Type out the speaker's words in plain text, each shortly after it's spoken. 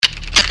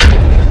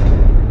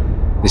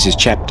This is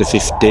Chapter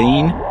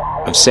 15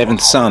 of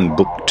Seventh Son,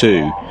 Book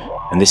 2,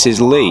 and this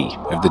is Lee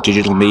of the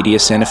Digital Media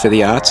Center for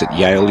the Arts at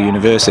Yale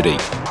University.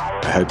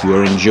 I hope you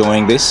are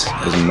enjoying this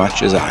as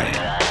much as I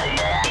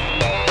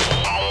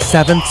am.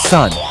 Seventh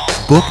Son,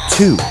 Book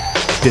 2,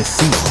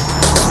 Deceit.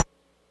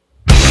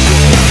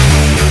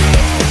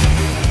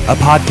 A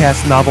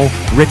podcast novel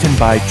written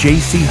by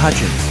J.C.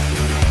 Hutchins.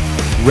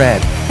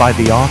 Read by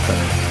the author.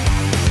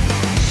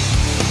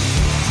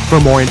 For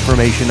more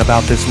information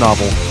about this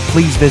novel,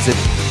 please visit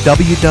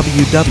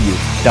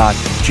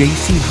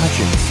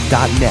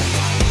www.jchutchins.net.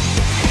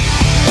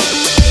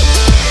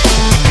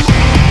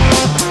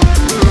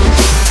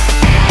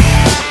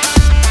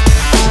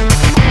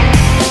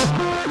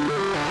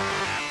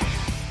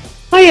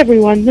 Hi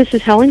everyone, this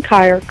is Helen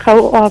Kyer,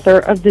 co-author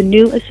of The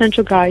New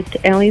Essential Guide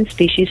to Alien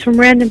Species from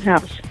Random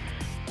House.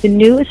 The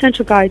New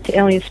Essential Guide to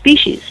Alien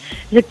Species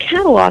is a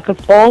catalog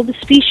of all the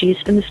species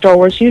in the Star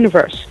Wars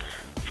universe,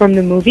 from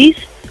the movies,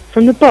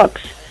 from the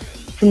books,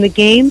 from the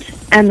games,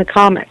 and the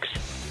comics.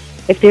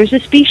 If there's a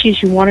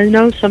species you want to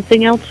know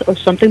something else or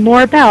something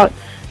more about,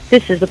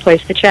 this is the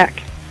place to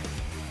check.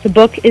 The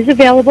book is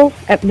available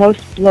at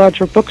most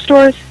larger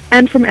bookstores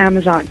and from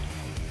Amazon.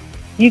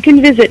 You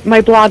can visit my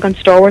blog on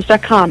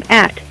StarWars.com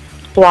at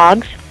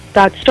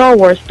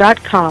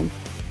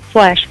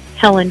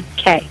blogs.starwars.com/Helen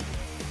K.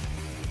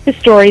 The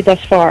story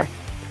thus far.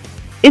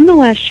 In the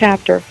last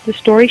chapter, the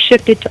story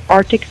shifted to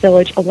Arctic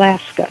Village,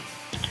 Alaska.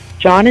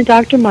 John and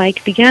Dr.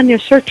 Mike began their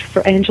search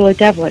for Angela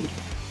Devlin,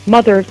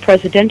 mother of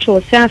presidential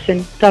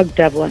assassin Doug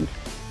Devlin.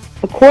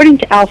 According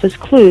to Alpha's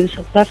clues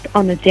left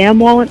on the dam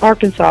wall in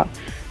Arkansas,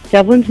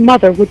 Devlin's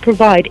mother would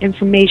provide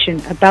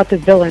information about the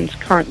villain's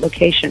current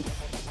location.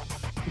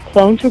 The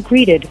clones were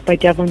greeted by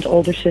Devlin's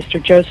older sister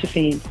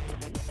Josephine.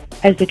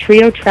 As the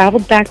trio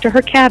traveled back to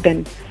her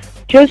cabin,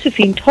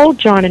 Josephine told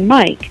John and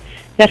Mike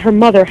that her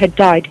mother had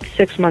died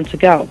 6 months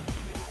ago.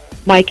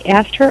 Mike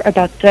asked her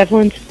about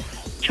Devlin's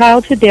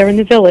childhood there in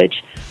the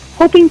village,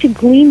 hoping to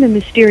glean the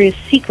mysterious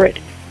secret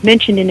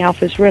mentioned in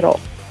Alpha's riddle.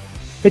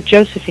 But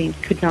Josephine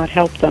could not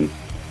help them.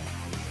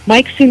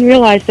 Mike soon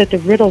realized that the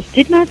riddles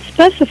did not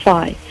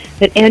specify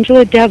that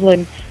Angela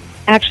Devlin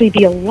actually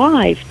be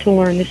alive to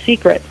learn the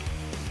secret.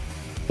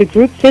 The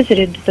group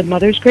visited the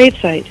mother's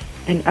gravesite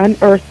and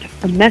unearthed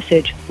a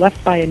message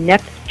left by a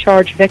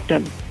neck-charged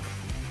victim,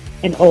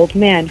 an old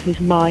man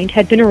whose mind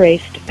had been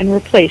erased and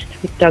replaced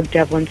with Doug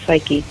Devlin's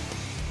psyche.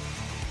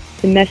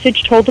 The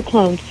message told the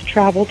clones to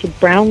travel to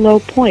Brownlow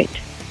Point.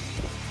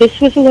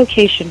 This was a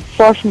location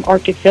far from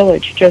Arctic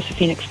Village,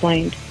 Josephine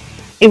explained.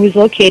 It was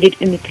located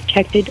in the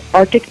protected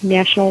Arctic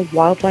National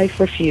Wildlife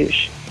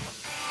Refuge.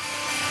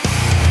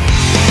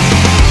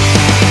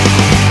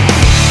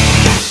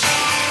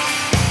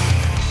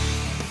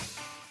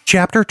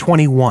 Chapter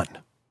 21.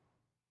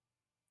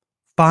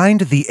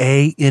 Find the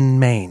A in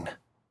Maine.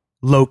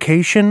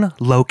 Location,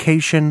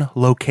 location,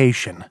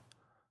 location.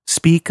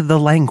 Speak the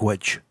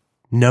language.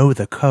 Know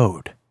the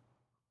code.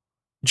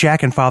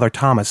 Jack and Father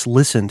Thomas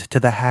listened to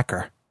the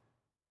hacker.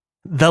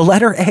 The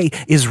letter A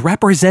is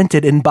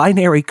represented in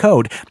binary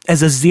code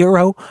as a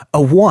 0,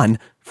 a 1,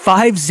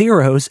 5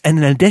 zeros, and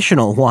an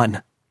additional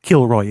 1,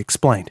 Kilroy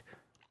explained.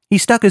 He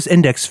stuck his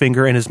index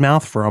finger in his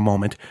mouth for a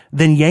moment,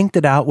 then yanked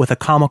it out with a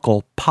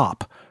comical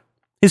pop.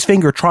 His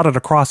finger trotted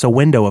across a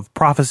window of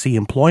Prophecy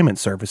Employment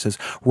Services,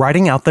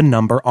 writing out the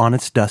number on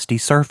its dusty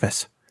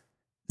surface.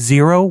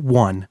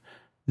 01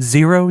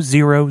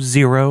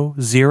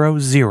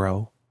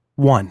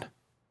 000001.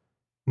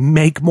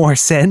 Make more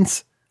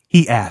sense?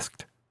 He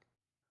asked.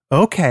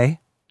 Okay,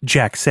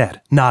 Jack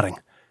said, nodding.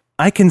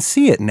 I can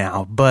see it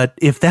now, but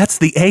if that's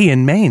the A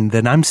in Maine,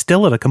 then I'm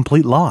still at a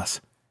complete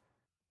loss.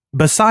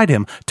 Beside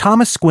him,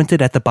 Thomas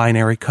squinted at the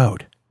binary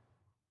code.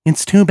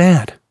 It's too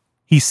bad,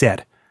 he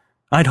said.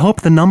 I'd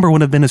hoped the number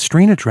would have been a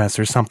street address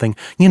or something,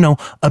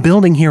 a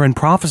building here in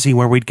Prophecy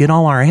where we'd get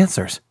all our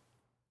answers.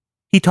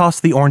 He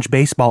tossed the orange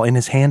baseball in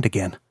his hand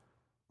again.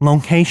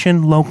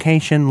 Location,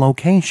 location,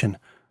 location.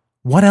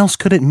 What else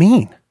could it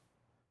mean?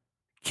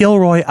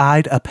 Kilroy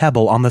eyed a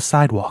pebble on the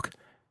sidewalk.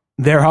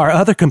 There are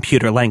other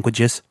computer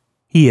languages,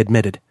 he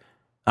admitted.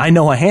 I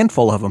know a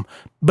handful of them,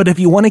 but if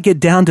you want to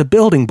get down to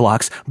building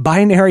blocks,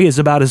 binary is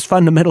about as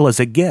fundamental as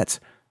it gets.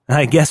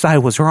 I guess I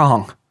was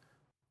wrong.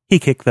 He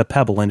kicked the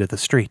pebble into the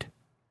street.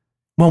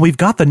 Well, we've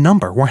got the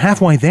number. We're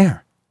halfway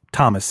there,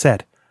 Thomas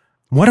said.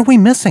 What are we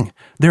missing?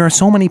 There are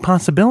so many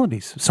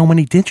possibilities, so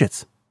many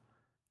digits.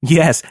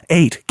 Yes,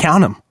 8.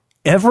 Count them.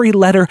 Every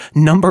letter,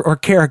 number, or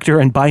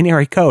character in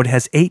binary code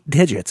has 8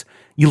 digits.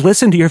 You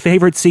listen to your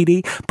favorite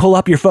CD, pull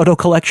up your photo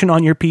collection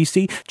on your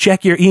PC,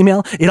 check your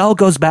email. It all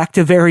goes back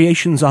to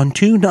variations on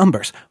 2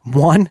 numbers,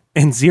 1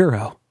 and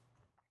 0.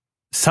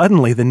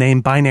 Suddenly, the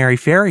name Binary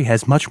Fairy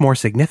has much more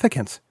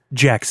significance,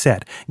 Jack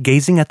said,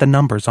 gazing at the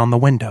numbers on the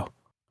window.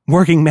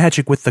 Working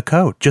magic with the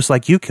code, just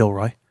like you,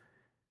 Kilroy.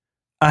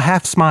 A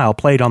half smile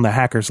played on the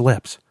hacker's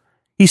lips.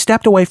 He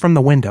stepped away from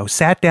the window,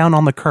 sat down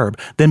on the curb,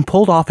 then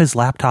pulled off his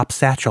laptop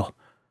satchel.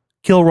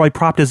 Kilroy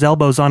propped his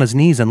elbows on his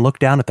knees and looked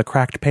down at the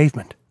cracked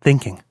pavement,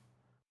 thinking.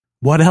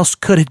 What else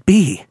could it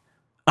be?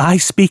 I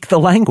speak the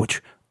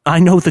language. I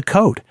know the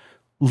code.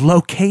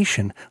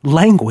 Location,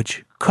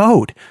 language,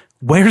 code.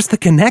 Where's the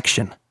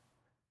connection?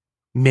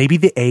 Maybe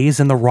the A is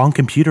in the wrong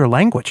computer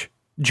language,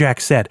 Jack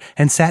said,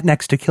 and sat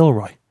next to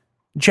Kilroy.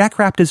 Jack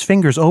wrapped his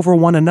fingers over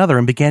one another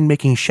and began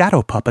making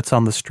shadow puppets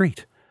on the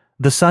street.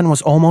 The sun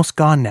was almost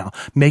gone now,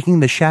 making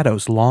the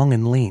shadows long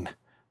and lean.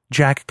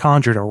 Jack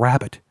conjured a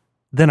rabbit,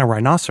 then a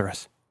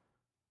rhinoceros.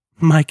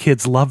 My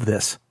kids love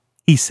this,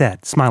 he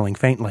said, smiling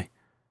faintly.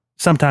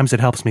 Sometimes it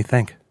helps me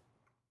think.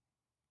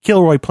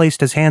 Kilroy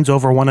placed his hands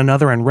over one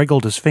another and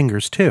wriggled his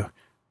fingers, too.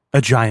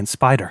 A giant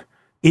spider.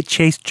 It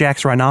chased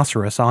Jack's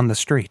rhinoceros on the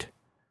street.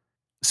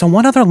 So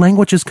what other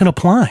languages can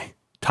apply?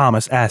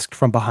 Thomas asked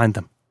from behind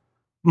them.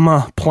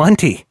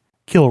 Plenty,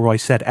 Kilroy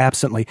said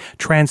absently,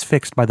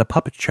 transfixed by the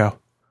puppet show.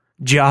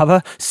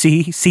 Java,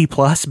 C, C++,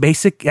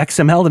 Basic,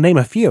 XML, to name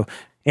a few.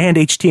 And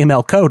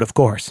HTML code, of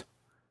course.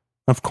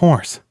 Of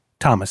course,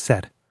 Thomas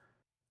said.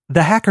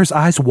 The hacker's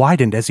eyes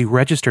widened as he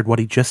registered what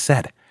he just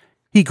said.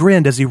 He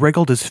grinned as he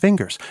wriggled his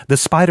fingers, the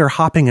spider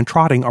hopping and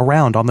trotting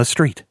around on the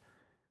street.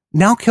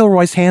 Now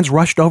Kilroy's hands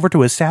rushed over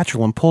to his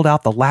satchel and pulled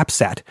out the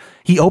lapsat.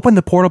 He opened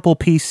the portable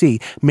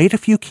PC, made a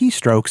few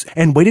keystrokes,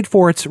 and waited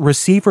for its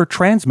receiver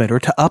transmitter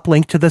to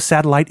uplink to the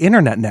satellite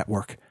internet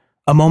network.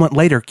 A moment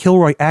later,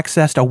 Kilroy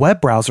accessed a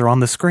web browser on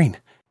the screen.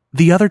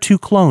 The other two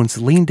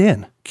clones leaned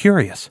in,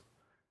 curious.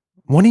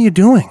 What are you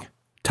doing?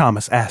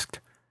 Thomas asked.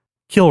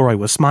 Kilroy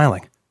was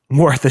smiling.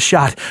 Worth a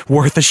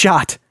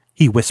shot,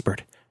 he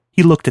whispered.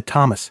 He looked at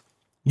Thomas.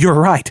 You're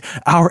right.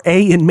 Our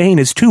A in Maine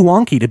is too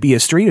wonky to be a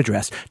street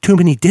address. Too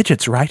many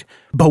digits, right?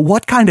 But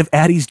what kind of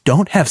addies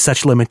don't have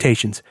such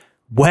limitations?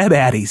 Web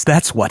addies,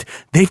 that's what.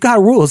 They've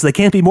got rules that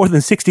can't be more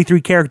than 63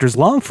 characters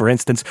long, for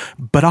instance,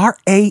 but our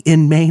A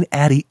in Maine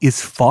addie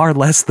is far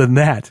less than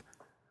that.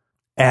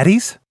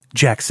 Addies?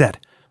 Jack said.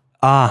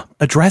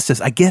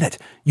 Addresses, I get it.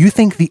 You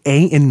think the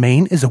A in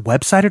Maine is a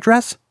website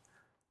address?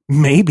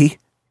 Maybe,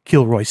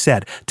 Kilroy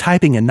said,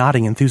 typing and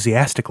nodding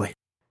enthusiastically.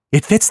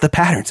 It fits the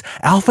patterns.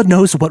 Alpha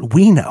knows what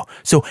we know.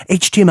 So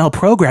HTML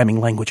programming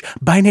language,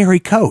 binary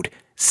code.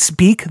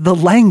 Speak the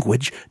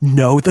language,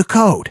 know the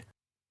code.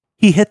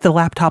 He hit the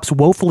laptop's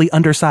woefully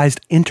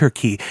undersized enter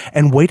key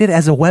and waited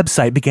as a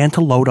website began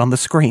to load on the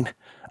screen.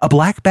 A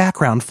black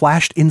background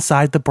flashed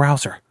inside the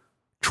browser.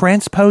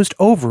 Transposed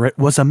over it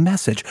was a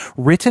message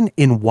written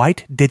in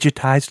white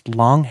digitized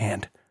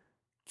longhand.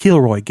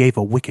 Kilroy gave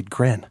a wicked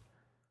grin.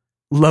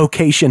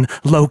 Location,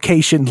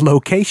 location,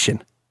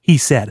 location, he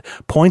said,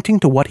 pointing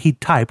to what he'd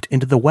typed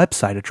into the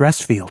website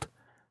address field.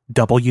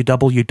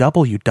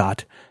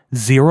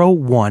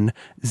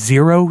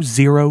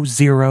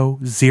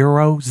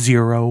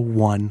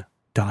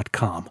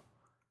 www.010000001.com.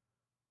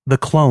 The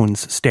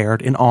clones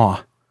stared in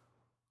awe.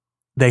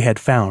 They had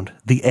found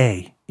the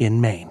A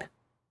in Maine.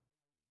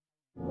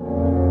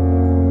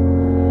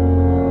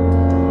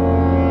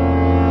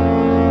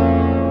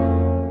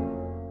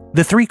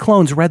 The three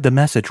clones read the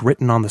message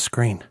written on the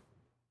screen.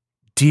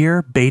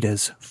 Dear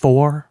Betas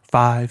 4,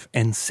 5,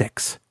 and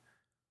 6.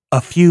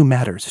 A few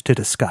matters to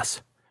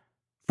discuss.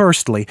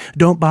 Firstly,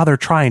 don't bother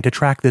trying to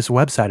track this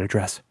website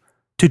address.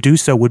 To do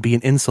so would be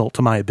an insult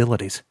to my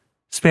abilities.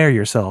 Spare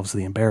yourselves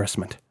the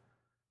embarrassment.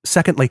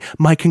 Secondly,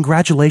 my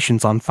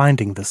congratulations on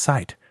finding the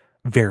site.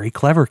 Very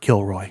clever,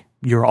 Kilroy.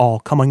 You're all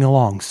coming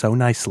along so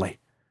nicely.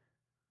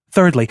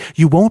 Thirdly,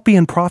 you won't be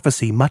in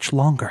prophecy much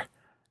longer.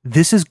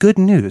 This is good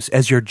news,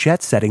 as your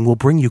jet setting will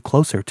bring you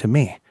closer to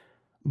me.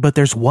 But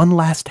there's one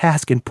last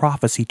task in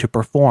prophecy to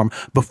perform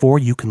before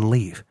you can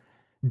leave.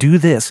 Do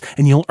this,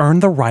 and you'll earn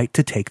the right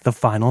to take the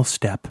final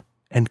step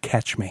and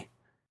catch me.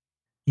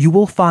 You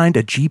will find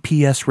a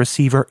GPS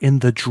receiver in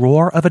the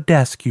drawer of a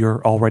desk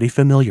you're already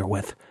familiar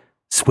with.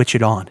 Switch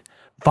it on.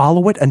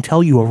 Follow it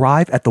until you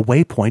arrive at the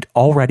waypoint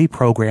already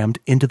programmed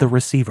into the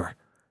receiver.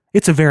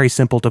 It's a very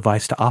simple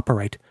device to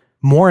operate.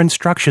 More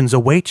instructions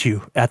await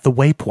you at the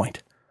waypoint.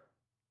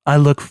 I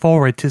look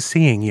forward to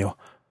seeing you.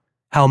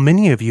 How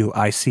many of you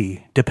I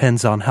see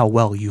depends on how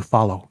well you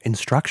follow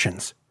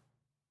instructions.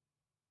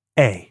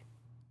 A.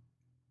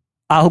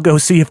 I'll go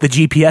see if the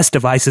GPS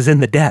device is in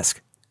the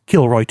desk,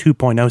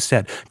 Kilroy2.0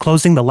 said,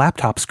 closing the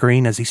laptop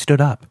screen as he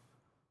stood up.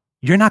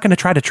 You're not going to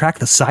try to track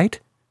the site?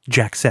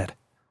 Jack said.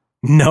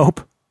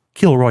 Nope,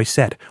 Kilroy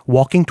said,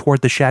 walking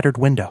toward the shattered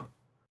window.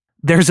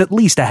 There's at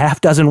least a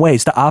half-dozen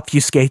ways to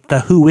obfuscate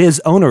the who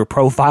is owner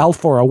profile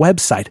for a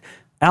website.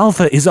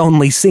 Alpha is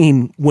only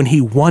seen when he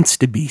wants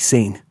to be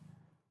seen.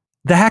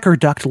 The hacker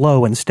ducked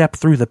low and stepped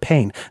through the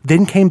pane,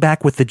 then came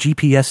back with the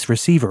GPS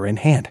receiver in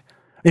hand.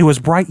 It was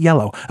bright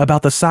yellow,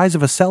 about the size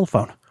of a cell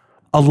phone.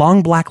 A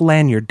long black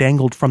lanyard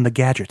dangled from the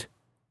gadget.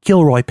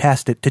 Kilroy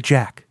passed it to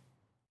Jack.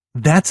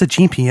 That's a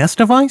GPS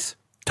device?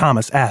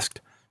 Thomas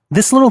asked.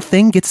 This little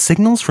thing gets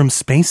signals from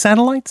space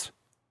satellites?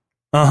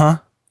 Uh-huh,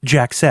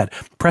 Jack said,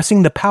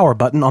 pressing the power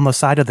button on the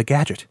side of the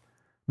gadget.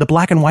 The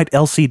black and white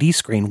LCD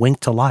screen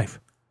winked to life.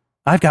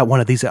 I've got one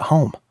of these at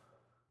home.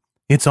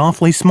 It's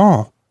awfully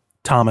small,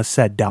 Thomas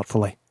said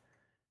doubtfully.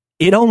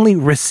 It only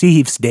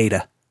receives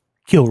data,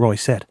 Kilroy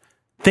said.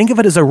 Think of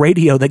it as a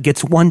radio that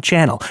gets one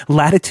channel,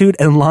 latitude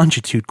and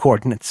longitude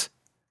coordinates.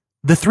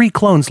 The three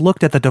clones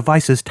looked at the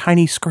device's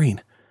tiny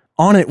screen.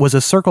 On it was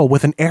a circle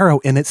with an arrow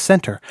in its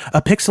center,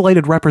 a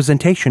pixelated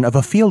representation of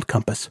a field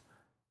compass.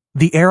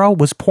 The arrow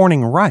was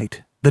pointing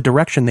right, the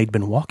direction they'd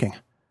been walking.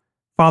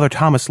 Father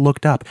Thomas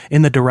looked up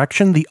in the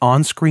direction the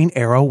on-screen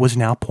arrow was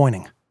now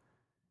pointing.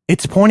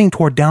 It's pointing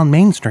toward down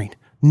Main Street,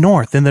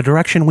 north in the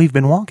direction we've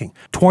been walking,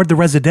 toward the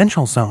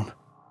residential zone.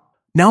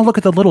 Now look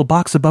at the little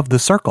box above the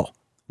circle,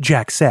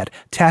 Jack said,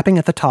 tapping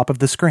at the top of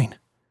the screen.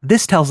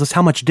 This tells us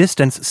how much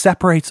distance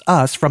separates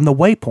us from the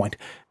waypoint.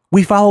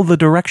 We follow the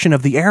direction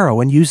of the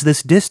arrow and use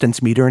this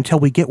distance meter until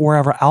we get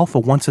wherever Alpha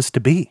wants us to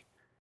be.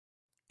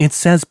 It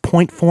says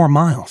 0.4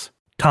 miles,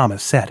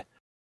 Thomas said.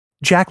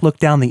 Jack looked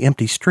down the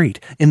empty street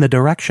in the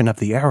direction of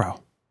the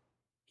arrow.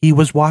 He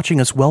was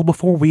watching us well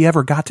before we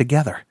ever got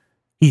together,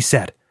 he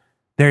said.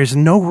 There's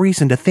no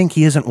reason to think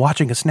he isn't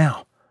watching us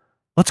now.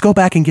 Let's go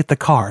back and get the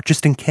car,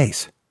 just in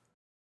case.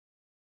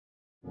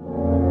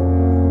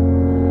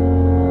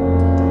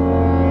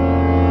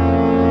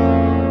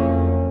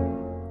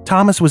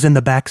 Thomas was in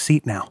the back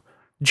seat now.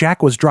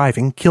 Jack was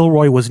driving,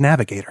 Kilroy was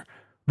navigator.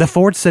 The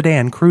Ford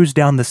sedan cruised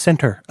down the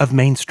center of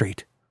Main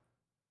Street.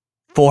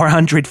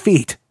 400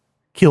 feet,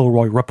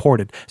 Kilroy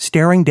reported,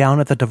 staring down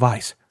at the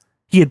device.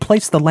 He had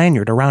placed the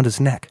lanyard around his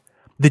neck.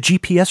 The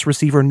GPS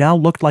receiver now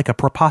looked like a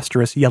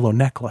preposterous yellow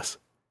necklace.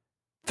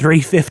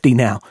 350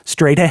 now,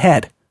 straight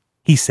ahead,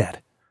 he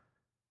said.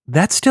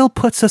 That still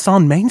puts us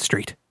on Main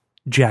Street,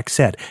 Jack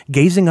said,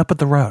 gazing up at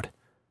the road.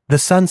 The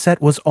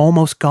sunset was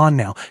almost gone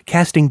now,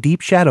 casting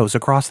deep shadows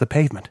across the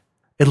pavement,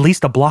 at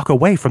least a block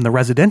away from the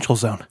residential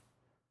zone.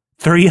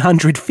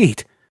 300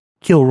 feet,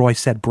 Kilroy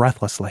said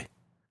breathlessly.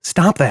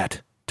 Stop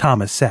that,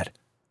 Thomas said.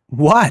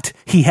 What?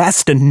 He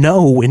has to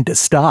know when to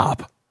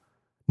stop.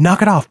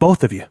 Knock it off,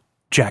 both of you,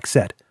 Jack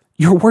said.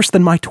 You're worse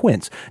than my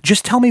twins.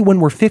 Just tell me when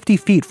we're 50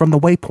 feet from the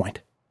waypoint.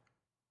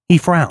 He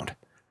frowned.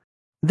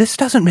 This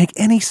doesn't make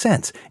any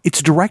sense.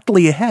 It's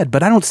directly ahead,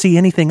 but I don't see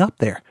anything up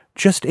there.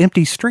 Just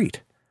empty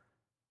street.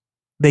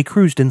 They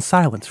cruised in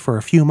silence for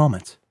a few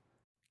moments.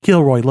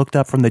 Kilroy looked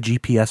up from the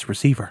GPS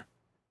receiver.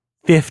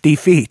 50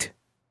 feet.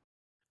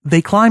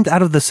 They climbed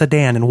out of the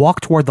sedan and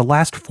walked toward the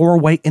last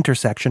four-way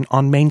intersection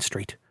on Main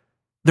Street.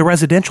 The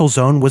residential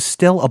zone was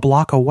still a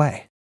block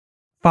away.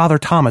 Father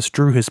Thomas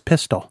drew his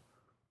pistol.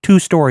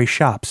 Two-story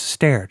shops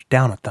stared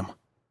down at them.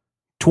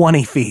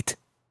 20 feet.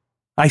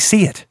 I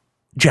see it,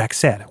 Jack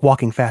said,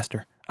 walking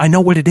faster. I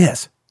know what it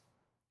is.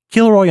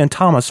 Kilroy and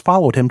Thomas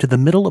followed him to the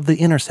middle of the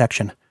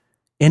intersection.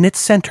 In its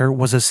center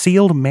was a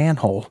sealed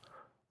manhole.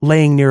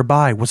 Laying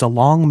nearby was a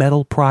long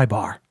metal pry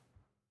bar.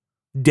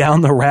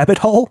 Down the rabbit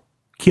hole?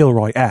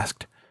 Kilroy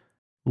asked.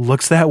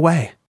 Looks that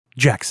way,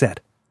 Jack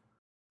said.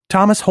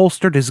 Thomas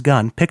holstered his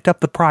gun, picked up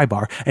the pry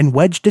bar, and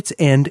wedged its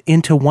end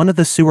into one of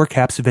the sewer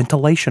cap's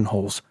ventilation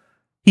holes.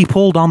 He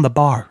pulled on the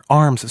bar,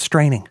 arms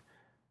straining.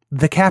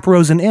 The cap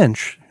rose an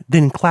inch,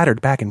 then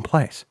clattered back in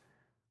place.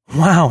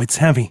 Wow, it's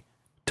heavy,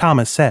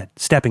 Thomas said,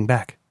 stepping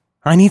back.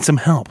 I need some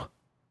help.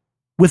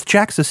 With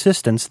Jack's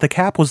assistance, the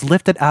cap was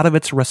lifted out of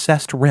its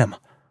recessed rim.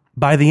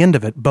 By the end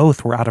of it,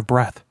 both were out of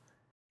breath.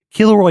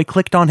 Kilroy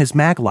clicked on his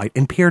mag light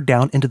and peered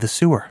down into the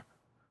sewer.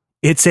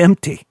 It's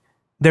empty.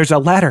 There's a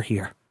ladder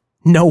here.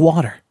 No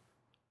water.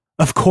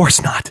 Of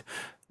course not,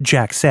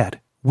 Jack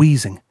said,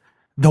 wheezing.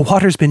 The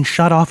water's been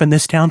shut off in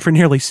this town for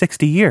nearly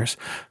 60 years.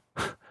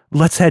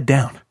 Let's head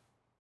down.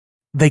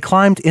 They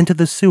climbed into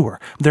the sewer,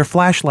 their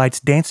flashlights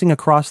dancing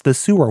across the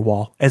sewer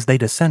wall as they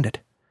descended.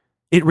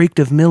 It reeked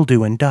of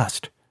mildew and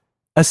dust.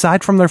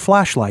 Aside from their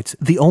flashlights,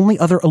 the only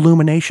other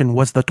illumination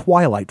was the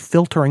twilight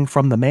filtering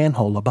from the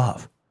manhole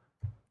above.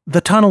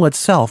 The tunnel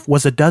itself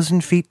was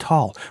 12 feet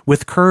tall,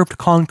 with curved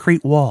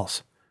concrete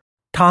walls.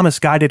 Thomas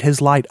guided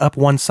his light up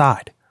one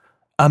side.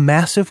 A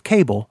massive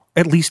cable,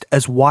 at least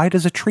as wide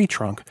as a tree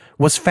trunk,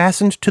 was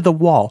fastened to the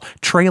wall,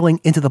 trailing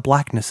into the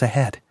blackness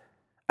ahead.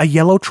 A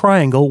yellow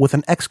triangle with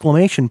an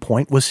exclamation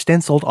point was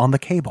stenciled on the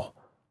cable.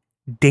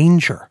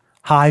 Danger,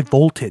 high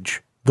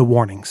voltage, the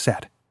warning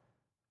said.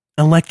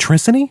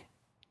 Electricity?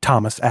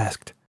 Thomas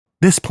asked.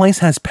 This place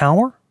has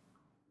power?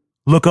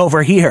 Look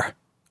over here,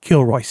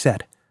 Kilroy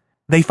said.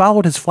 They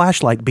followed his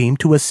flashlight beam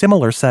to a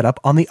similar setup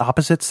on the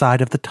opposite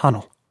side of the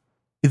tunnel.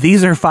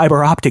 These are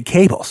fiber optic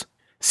cables.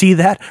 See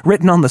that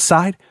written on the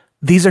side?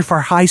 These are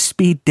for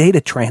high-speed data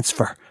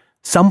transfer.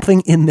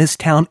 Something in this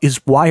town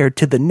is wired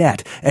to the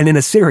net, and in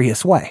a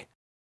serious way.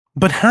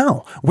 But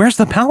how? Where's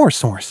the power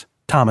source?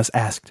 Thomas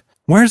asked.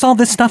 Where's all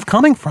this stuff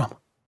coming from?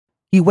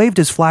 He waved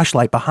his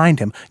flashlight behind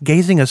him,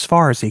 gazing as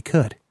far as he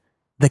could.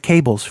 The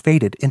cables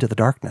faded into the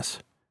darkness.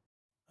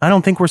 I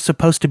don't think we're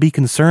supposed to be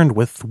concerned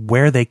with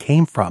where they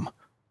came from,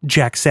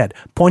 Jack said,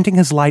 pointing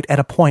his light at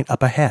a point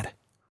up ahead.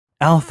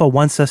 Alpha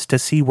wants us to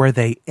see where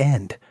they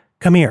end.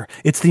 Come here,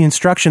 it's the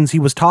instructions he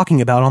was talking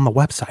about on the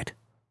website.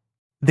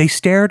 They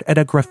stared at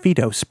a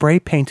graffito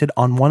spray-painted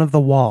on one of the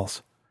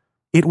walls.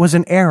 It was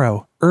an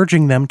arrow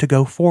urging them to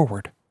go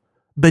forward.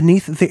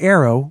 Beneath the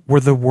arrow were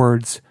the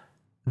words,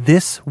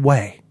 "This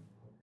way."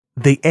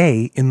 The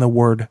A in the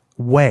word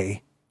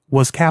way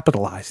was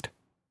capitalized.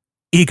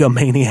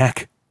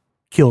 Egomaniac,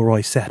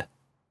 Kilroy said.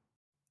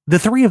 The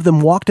three of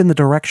them walked in the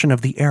direction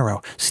of the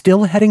arrow,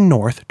 still heading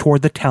north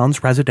toward the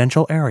town's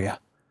residential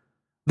area.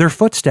 Their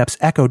footsteps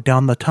echoed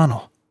down the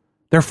tunnel.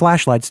 Their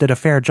flashlights did a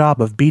fair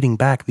job of beating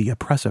back the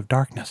oppressive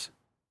darkness.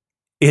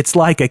 "It's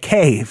like a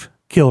cave,"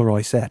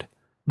 Kilroy said.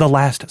 The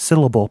last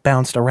syllable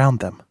bounced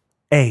around them.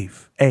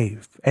 "Ave,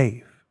 Ave,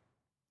 Ave."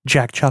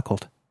 Jack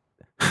chuckled.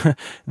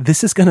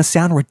 "This is going to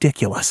sound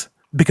ridiculous,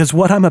 because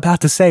what I'm about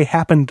to say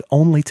happened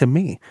only to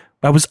me.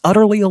 I was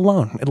utterly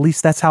alone, at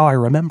least that's how I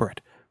remember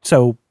it.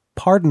 So,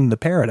 pardon the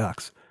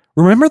paradox.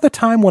 Remember the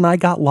time when I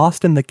got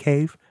lost in the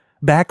cave,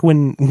 back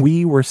when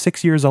we were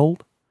 6 years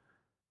old?"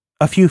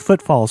 A few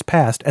footfalls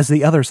passed as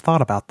the others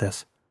thought about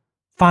this.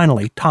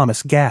 Finally,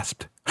 Thomas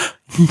gasped.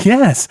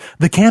 "Yes,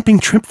 the camping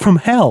trip from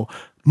hell.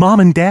 Mom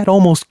and Dad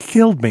almost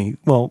killed me.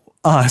 Well,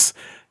 us.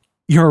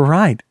 You're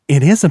right,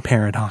 it is a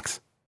paradox."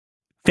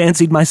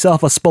 "Fancied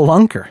myself a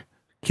spelunker,"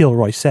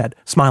 Kilroy said,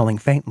 smiling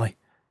faintly.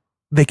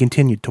 They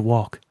continued to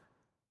walk.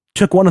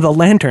 "Took one of the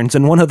lanterns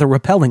and one of the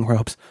rappelling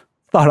ropes.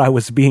 Thought I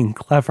was being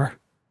clever."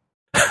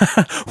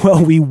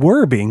 "Well, we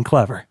were being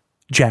clever,"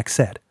 Jack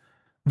said.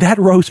 "That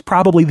rope's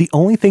probably the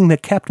only thing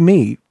that kept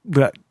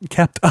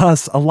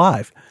us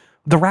alive.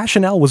 The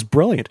rationale was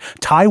brilliant.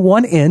 Tie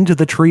one end to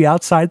the tree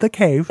outside the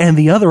cave and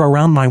the other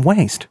around my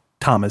waist,"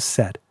 Thomas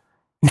said.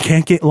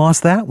 "Can't get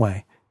lost that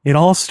way. It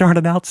all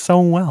started out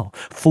so well.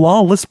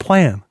 Flawless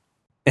plan.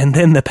 And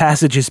then the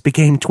passages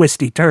became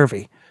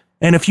twisty-turvy.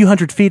 And a few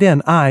 100 feet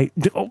in,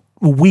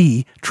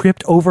 we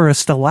tripped over a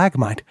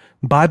stalagmite.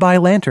 Bye-bye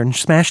lantern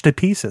smashed to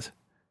pieces."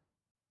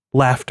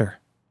 Laughter.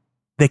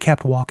 They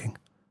kept walking.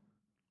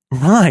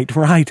 Right.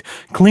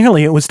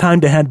 Clearly it was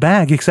time to head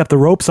back, except the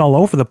rope's all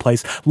over the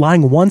place,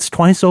 lying once,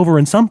 twice over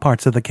in some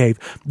parts of the cave.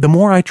 The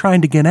more I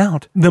tried to get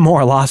out, the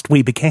more lost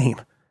we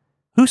became.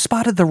 Who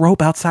spotted the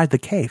rope outside the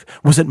cave?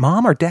 Was it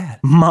Mom or Dad?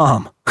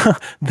 Mom.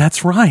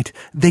 That's right.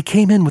 They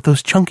came in with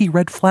those chunky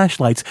red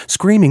flashlights,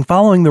 screaming,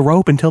 following the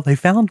rope until they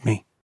found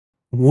me.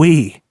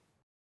 We.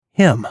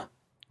 Him,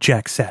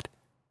 Jack said.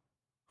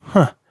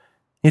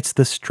 It's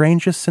the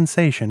strangest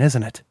sensation,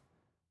 isn't it?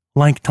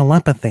 Like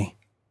telepathy,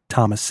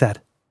 Thomas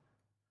said.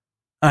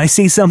 "I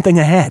see something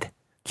ahead,"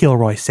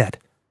 Kilroy said.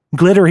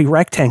 "Glittery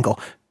rectangle,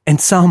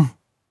 and some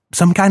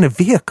kind of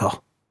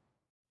vehicle."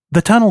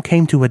 The tunnel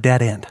came to a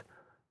dead end.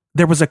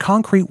 There was a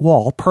concrete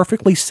wall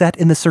perfectly set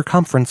in the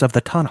circumference of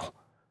the tunnel.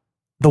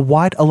 The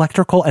wide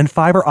electrical and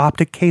fiber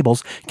optic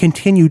cables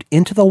continued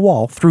into the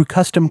wall through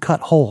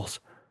custom-cut holes.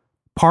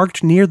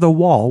 Parked near the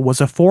wall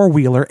was a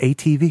four-wheeler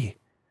ATV.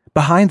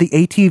 Behind the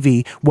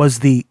ATV was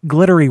the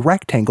glittery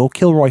rectangle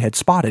Kilroy had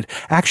spotted,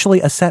 actually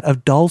a set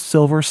of dull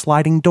silver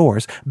sliding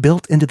doors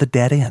built into the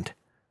dead end.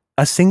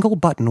 A single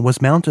button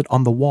was mounted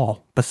on the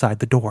wall beside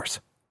the doors.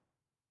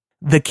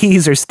 "The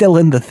keys are still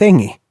in the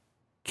thingy,"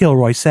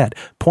 Kilroy said,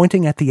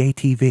 pointing at the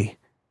ATV.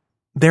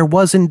 There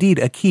was indeed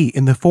a key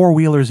in the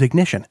four-wheeler's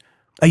ignition.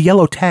 A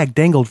yellow tag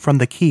dangled from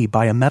the key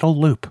by a metal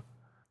loop.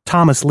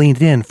 Thomas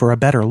leaned in for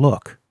a better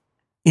look.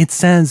 It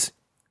says,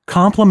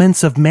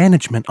 "Compliments of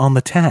management" on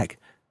the tag.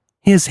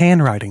 His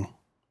handwriting.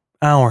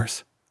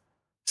 Ours.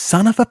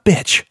 "Son of a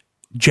bitch,"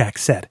 Jack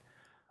said.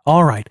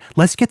 "All right,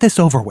 let's get this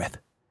over with."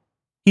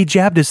 He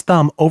jabbed his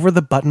thumb over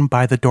the button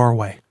by the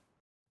doorway.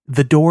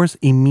 The doors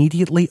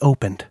immediately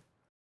opened.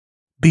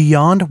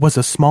 Beyond was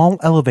a small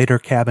elevator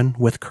cabin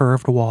with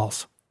curved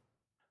walls.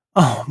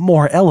 "Oh,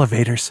 more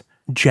elevators,"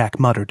 Jack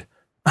muttered.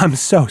 "I'm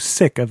so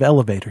sick of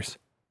elevators."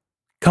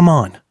 "Come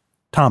on,"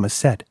 Thomas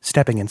said,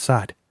 stepping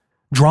inside.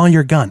 "Draw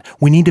your gun.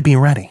 We need to be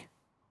ready."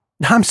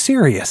 "I'm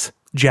serious,"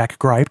 Jack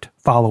griped,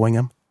 following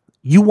him.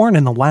 "You weren't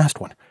in the last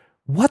one.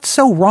 What's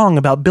so wrong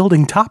about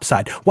building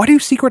topside? Why do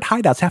secret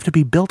hideouts have to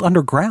be built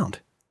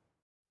underground?"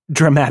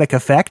 "Dramatic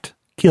effect,"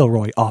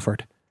 Kilroy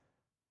offered.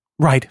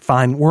 "Right,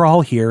 fine, we're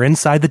all here,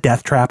 inside the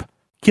death trap.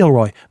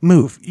 Kilroy,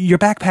 move. Your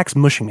backpack's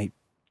mushing me.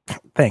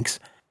 Thanks.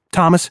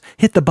 Thomas,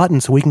 hit the button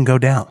so we can go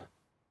down."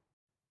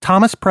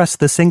 Thomas pressed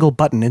the single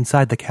button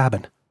inside the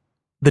cabin.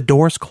 The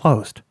doors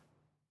closed.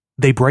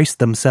 They braced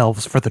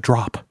themselves for the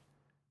drop.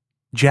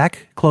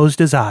 Jack closed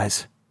his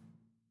eyes,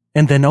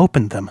 and then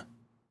opened them.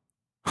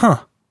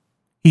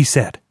 He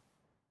said.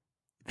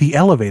 The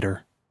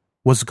elevator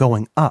was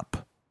going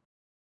up.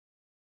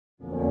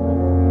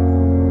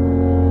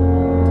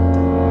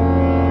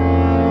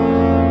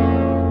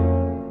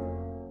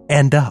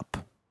 And up,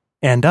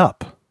 and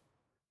up.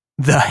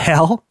 "The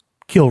hell?"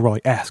 Kilroy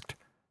asked.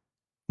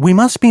 "We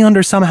must be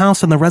under some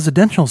house in the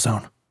residential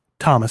zone,"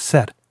 Thomas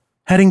said,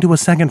 heading to a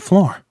second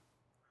floor.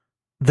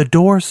 The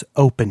doors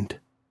opened.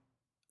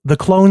 The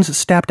clones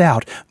stepped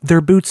out, their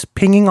boots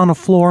pinging on a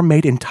floor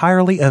made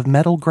entirely of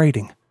metal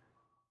grating.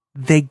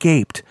 They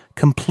gaped,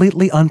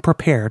 completely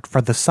unprepared for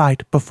the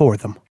sight before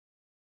them.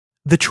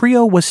 The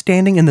trio was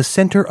standing in the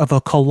center of a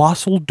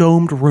colossal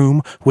domed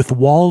room with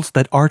walls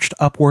that arched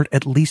upward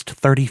at least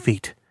 30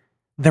 feet.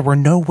 There were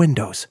no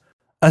windows.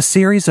 A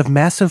series of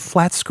massive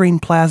flat-screen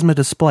plasma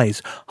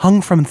displays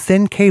hung from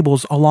thin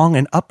cables along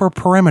an upper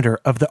perimeter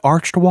of the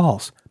arched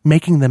walls,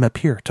 making them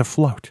appear to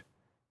float.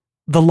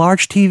 The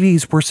large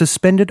TVs were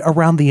suspended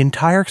around the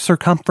entire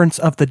circumference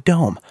of the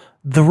dome,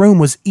 The room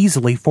was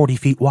easily 40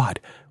 feet wide,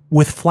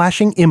 with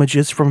flashing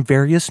images from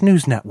various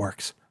news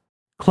networks.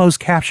 Closed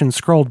captions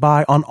scrolled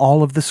by on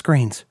all of the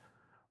screens.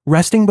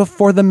 Resting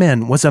before the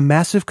men was a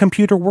massive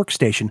computer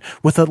workstation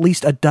with at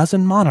least a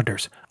dozen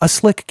monitors, a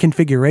slick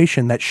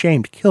configuration that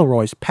shamed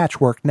Kilroy's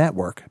patchwork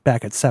network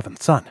back at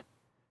Seventh Son.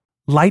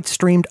 Light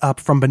streamed up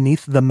from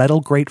beneath the metal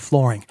grate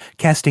flooring,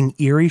 casting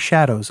eerie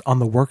shadows on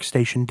the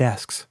workstation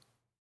desks.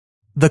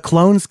 The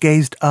clones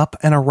gazed up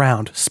and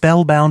around,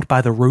 spellbound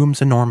by the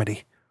room's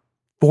enormity.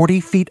 40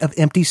 feet of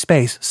empty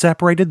space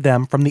separated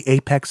them from the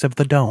apex of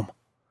the dome.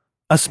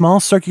 A small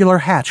circular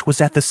hatch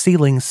was at the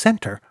ceiling's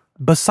center.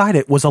 Beside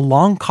it was a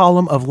long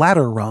column of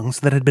ladder rungs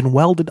that had been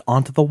welded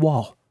onto the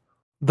wall.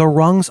 The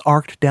rungs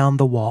arced down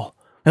the wall.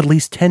 At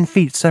least 10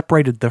 feet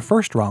separated the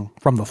first rung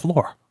from the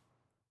floor.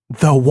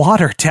 "The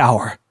water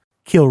tower,"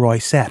 Kilroy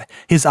said,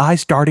 his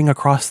eyes darting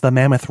across the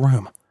mammoth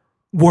room.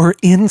 "We're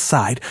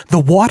inside the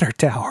water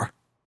tower."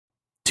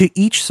 To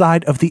each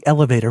side of the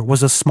elevator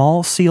was a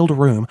small sealed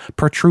room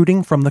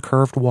protruding from the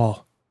curved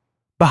wall.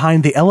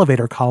 Behind the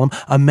elevator column,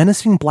 a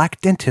menacing black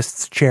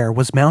dentist's chair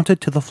was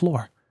mounted to the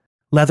floor.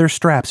 Leather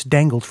straps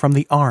dangled from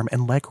the arm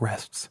and leg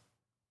rests.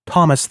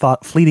 Thomas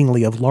thought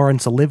fleetingly of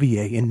Laurence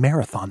Olivier in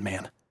Marathon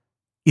Man.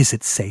 Is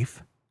it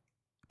safe?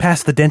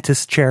 Past the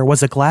dentist's chair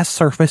was a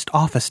glass-surfaced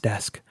office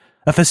desk,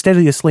 a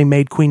fastidiously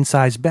made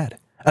queen-size bed,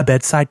 a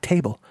bedside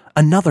table,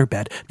 another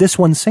bed, this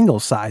one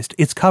single-sized,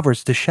 its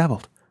covers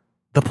disheveled.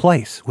 The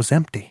place was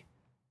empty.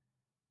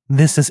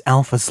 "This is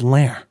Alpha's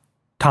lair,"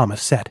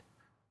 Thomas said.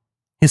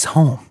 "His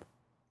home."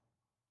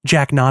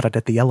 Jack nodded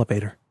at the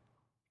elevator.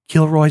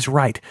 "Kilroy's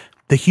right.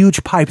 The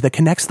huge pipe that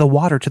connects the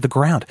water to the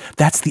ground,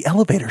 that's the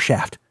elevator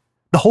shaft.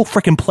 The whole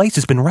frickin' place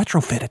has been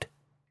retrofitted."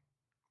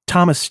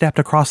 Thomas stepped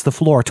across the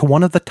floor to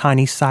one of the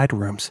tiny side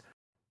rooms.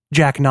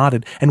 Jack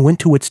nodded and went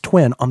to its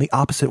twin on the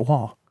opposite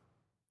wall.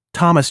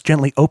 Thomas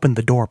gently opened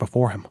the door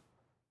before him.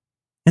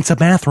 "It's a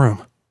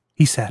bathroom,"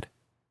 he said.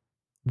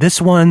 "This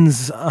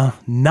one's,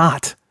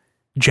 not,"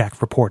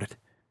 Jack reported.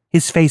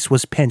 His face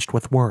was pinched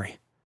with worry.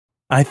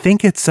 I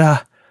think it's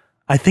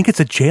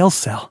a jail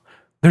cell.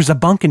 There's a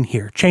bunk in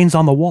here, chains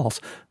on the walls,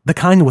 the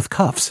kind with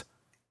cuffs."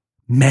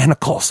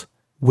 "Manacles,"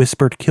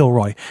 whispered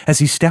Kilroy as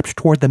he stepped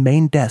toward the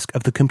main desk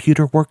of the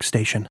computer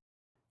workstation.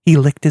 He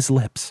licked his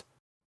lips.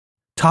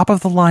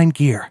 Top-of-the-line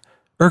gear,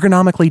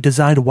 ergonomically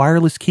designed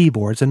wireless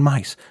keyboards and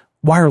mice,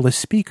 wireless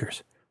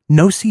speakers.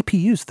 No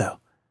CPUs, though.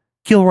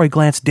 Kilroy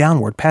glanced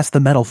downward past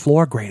the metal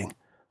floor grating.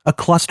 A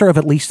cluster of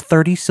at least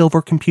 30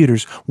 silver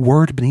computers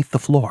whirred beneath the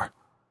floor.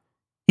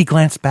 He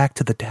glanced back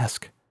to the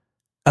desk.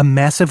 A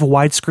massive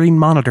widescreen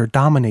monitor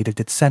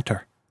dominated its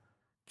center.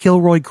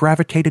 Kilroy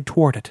gravitated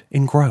toward it,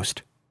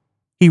 engrossed.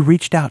 He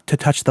reached out to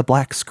touch the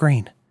black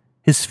screen,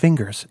 his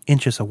fingers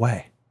inches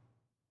away.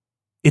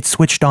 It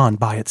switched on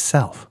by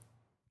itself.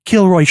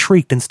 Kilroy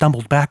shrieked and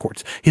stumbled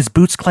backwards, his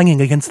boots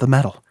clanging against the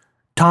metal.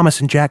 Thomas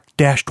and Jack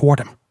dashed toward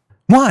him.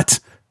 "What?"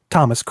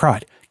 Thomas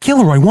cried.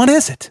 "Kilroy, what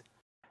is it?"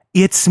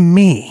 "It's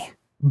me,"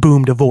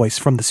 boomed a voice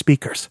from the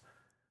speakers.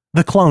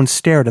 The clones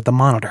stared at the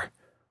monitor.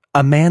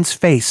 A man's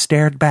face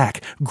stared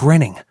back,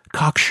 grinning,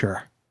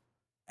 cocksure.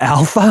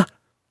 "Alpha?"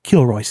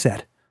 Kilroy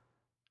said.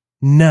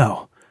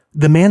 No.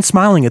 The man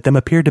smiling at them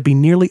appeared to be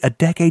nearly a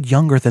decade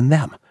younger than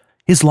them.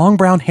 His long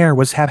brown hair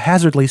was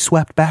haphazardly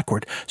swept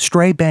backward,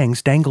 stray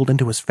bangs dangled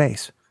into his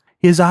face.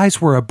 His eyes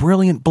were a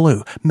brilliant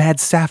blue, mad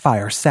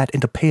sapphire set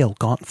into pale,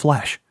 gaunt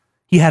flesh.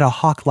 He had a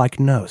hawk-like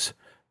nose.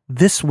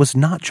 This was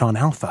not John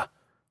Alpha.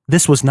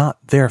 This was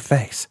not their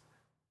face.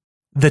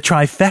 "The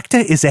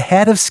trifecta is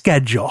ahead of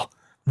schedule,"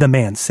 the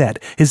man said,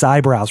 his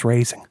eyebrows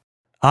raising.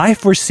 "I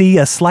foresee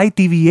a slight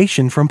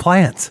deviation from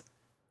plans."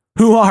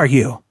 "Who are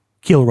you?"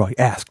 Kilroy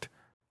asked.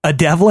 "A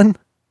Devlin?"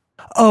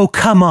 "Oh,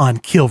 come on,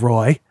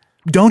 Kilroy.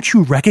 Don't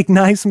you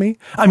recognize me?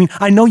 I mean,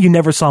 I know you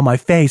never saw my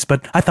face,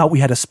 but I thought we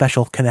had a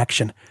special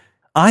connection.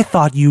 I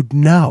thought you'd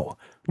know.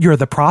 You're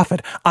the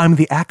prophet. I'm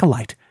the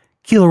acolyte.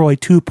 Kilroy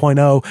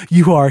 2.0,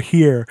 you are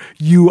here.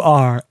 You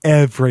are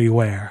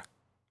everywhere."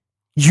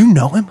 "You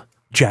know him?"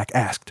 Jack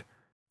asked.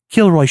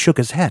 Kilroy shook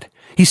his head.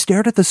 He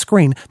stared at the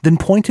screen, then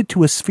pointed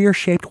to a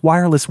sphere-shaped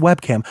wireless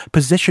webcam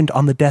positioned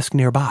on the desk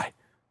nearby.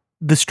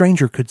 The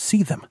stranger could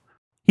see them,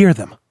 hear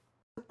them.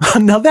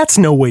 "Now that's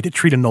no way to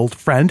treat an old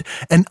friend,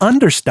 an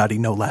understudy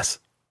no less,"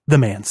 the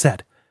man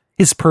said.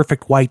 His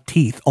perfect white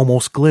teeth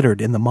almost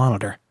glittered in the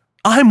monitor.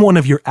 "I'm one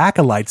of your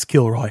acolytes,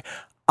 Kilroy.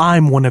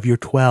 I'm one of your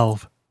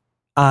 12.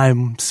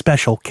 I'm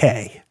Special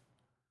K."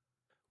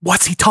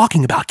 "What's he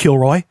talking about,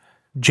 Kilroy?"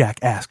 Jack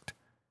asked.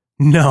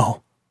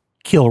 "No,"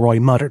 Kilroy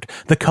muttered,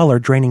 the color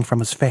draining from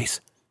his face.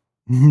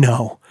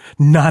 "No,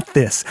 not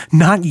this,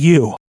 not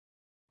you."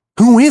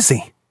 "Who is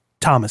he?"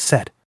 Thomas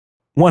said.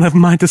 "One of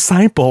my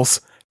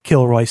disciples,"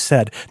 Kilroy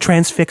said,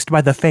 transfixed by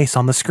the face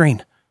on the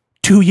screen.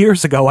 2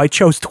 years ago, I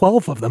chose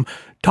 12 of them,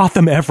 taught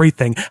them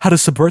everything, how to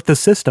subvert the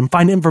system,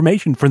 find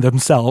information for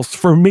themselves,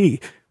 for me.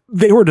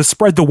 They were to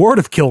spread the word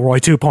of Kilroy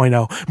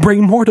 2.0,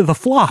 bring more to the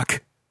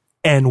flock."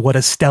 "And what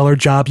a stellar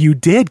job you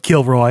did,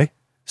 Kilroy,"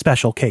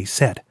 Special K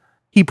said.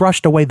 He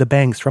brushed away the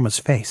bangs from his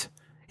face.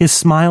 His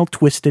smile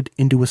twisted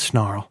into a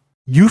snarl.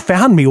 You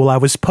found me while I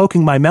was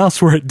poking my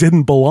mouse where it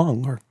didn't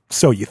belong, or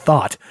so you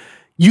thought.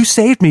 You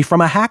saved me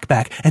from a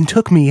hackback and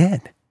took me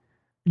in.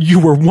 You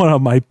were one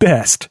of my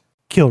best,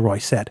 Kilroy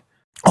said.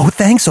 Oh,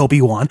 thanks,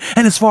 Obi-Wan.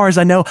 And as far as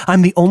I know,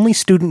 I'm the only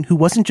student who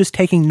wasn't just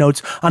taking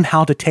notes on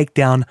how to take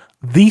down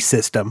the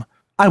system.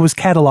 I was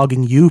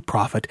cataloging you,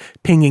 Prophet,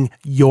 pinging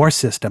your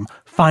system,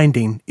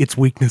 finding its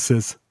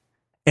weaknesses.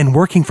 And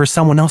working for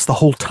someone else the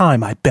whole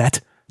time, I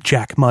bet,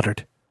 Jack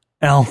muttered.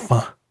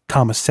 Alpha,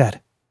 Thomas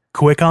said.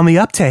 Quick on the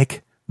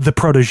uptake, the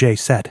protege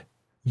said.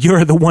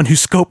 You're the one who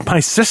scoped my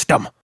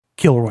system,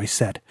 Kilroy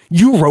said.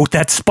 You wrote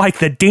that spike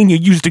that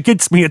Dania used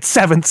against me at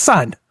Seventh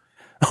Son.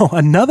 Oh,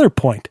 another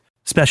point,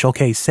 Special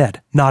K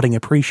said, nodding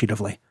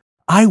appreciatively.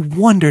 I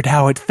wondered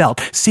how it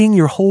felt, seeing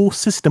your whole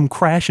system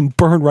crash and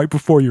burn right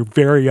before your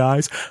very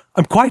eyes.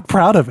 I'm quite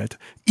proud of it.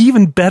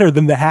 Even better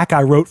than the hack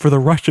I wrote for the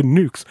Russian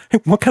nukes.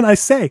 What can I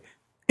say?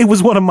 It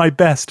was one of my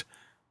best.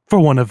 For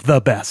one of the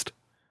best.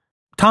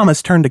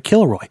 Thomas turned to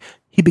Kilroy.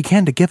 He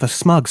began to give a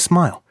smug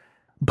smile.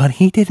 But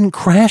he didn't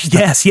crash the—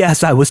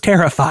 Yes, I was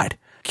terrified,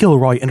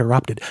 Kilroy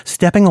interrupted,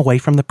 stepping away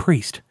from the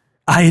priest.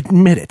 I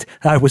admit it,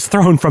 I was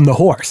thrown from the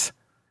horse.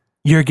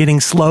 You're getting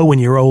slow in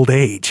your old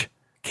age,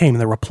 came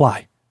the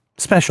reply.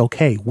 Special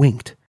K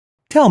winked.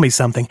 Tell me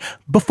something.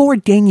 Before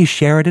Dania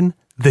Sheridan,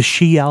 the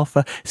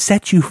She-Alpha,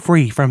 set you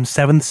free from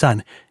Seventh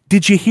Son,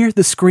 did you hear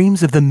the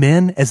screams of the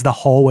men as the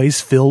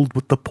hallways filled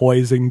with the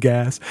poison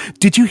gas?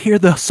 Did you hear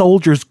the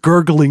soldiers'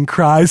 gurgling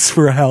cries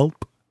for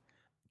help?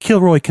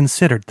 Kilroy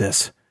considered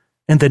this,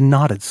 and then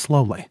nodded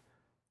slowly.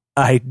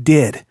 I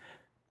did.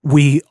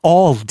 We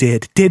all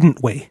did,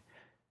 didn't we?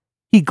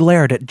 He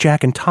glared at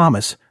Jack and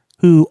Thomas,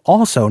 who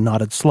also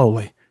nodded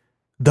slowly.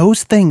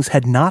 Those things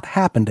had not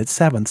happened at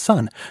Seventh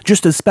Son,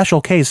 just as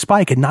Special K's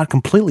spike had not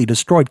completely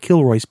destroyed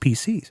Kilroy's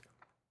PCs.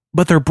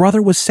 But their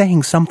brother was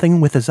saying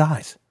something with his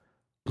eyes.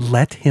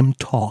 Let him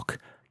talk.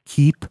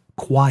 Keep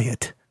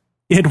quiet.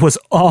 It was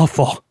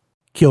awful,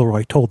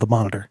 Kilroy told the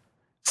monitor.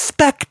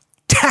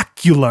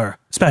 Spectacular,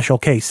 Special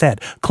K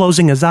said,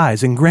 closing his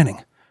eyes and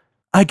grinning.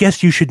 I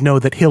guess you should know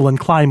that Hill and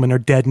Kleinman are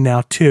dead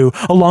now, too,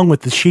 along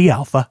with the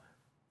She-Alpha.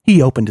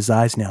 He opened his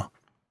eyes now.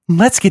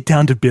 Let's get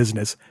down to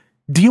business.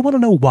 Do you want to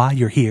know why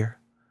you're here?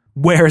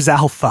 Where's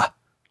Alpha?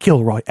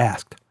 Kilroy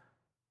asked.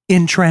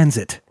 In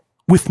transit.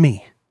 With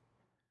me.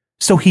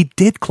 So he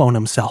did clone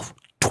himself.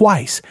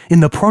 Twice.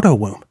 In the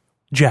proto-womb,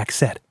 Jack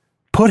said.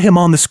 Put him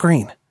on the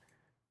screen.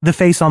 The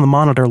face on the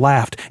monitor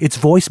laughed, its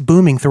voice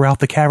booming throughout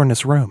the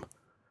cavernous room.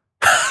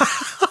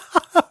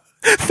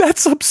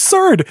 That's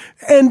absurd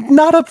and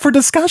not up for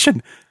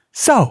discussion.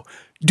 So,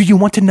 do you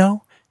want to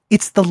know?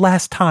 It's the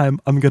last time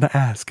I'm going to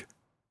ask.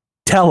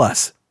 Tell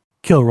us,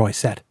 Kilroy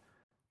said.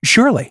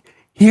 Surely.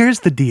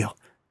 Here's the deal.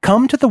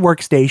 Come to the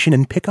workstation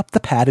and pick up the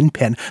pad and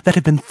pen that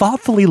have been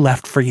thoughtfully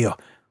left for you.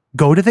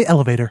 Go to the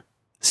elevator.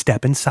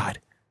 Step inside.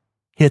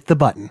 Hit the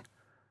button.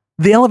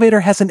 The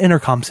elevator has an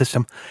intercom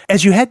system.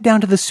 As you head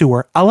down to the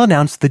sewer, I'll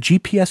announce the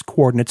GPS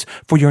coordinates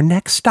for your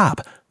next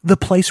stop, the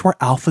place where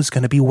Alpha's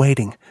going to be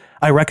waiting.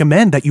 I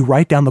recommend that you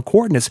write down the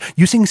coordinates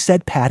using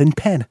said pad and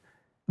pen.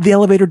 The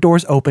elevator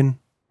doors open,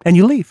 and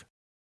you leave.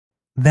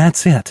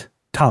 That's it,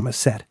 Thomas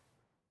said.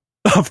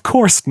 Of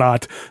course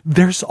not.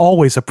 There's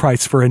always a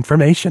price for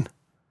information.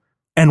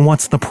 And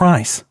what's the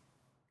price?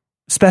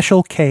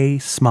 Special K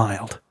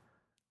smiled.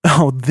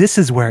 Oh, this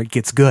is where it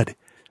gets good.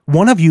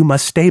 One of you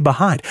must stay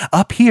behind,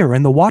 up here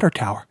in the water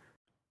tower.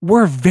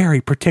 We're very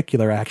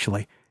particular,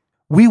 actually.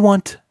 We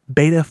want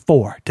Beta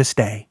 4 to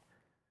stay.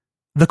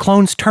 The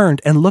clones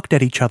turned and looked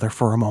at each other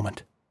for a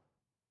moment.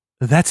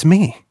 That's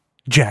me,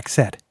 Jack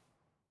said.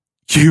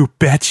 You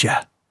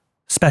betcha,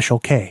 Special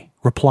K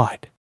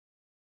replied.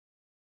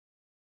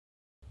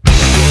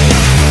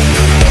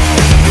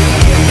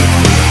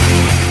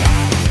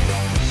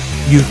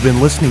 You've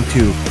been listening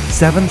to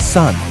Seventh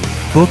Son,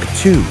 Book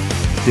 2,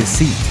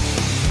 Deceit,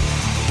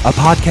 a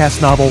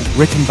podcast novel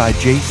written by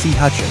J.C.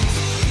 Hutchins.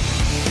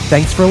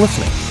 Thanks for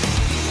listening.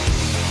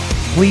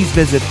 Please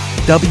visit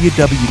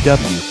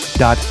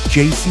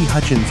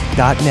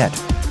www.jchutchins.net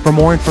for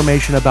more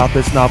information about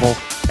this novel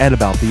and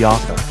about the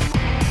author.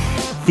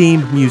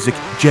 Theme music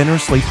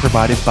generously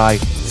provided by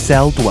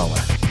Cell Dweller.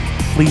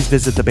 Please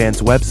visit the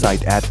band's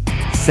website at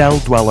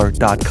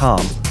celldweller.com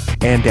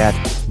and at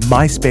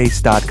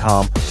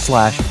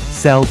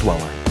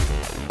myspace.com/celldweller.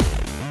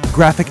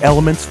 Graphic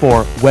elements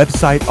for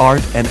website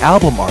art and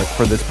album art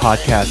for this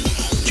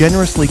podcast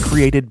generously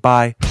created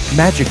by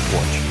Magic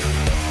Torch.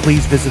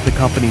 Please visit the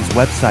company's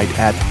website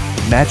at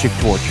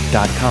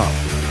magictorch.com.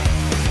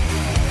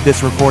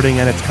 This recording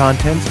and its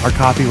contents are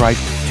copyright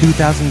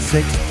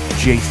 2006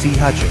 J.C.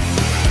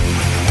 Hutchins.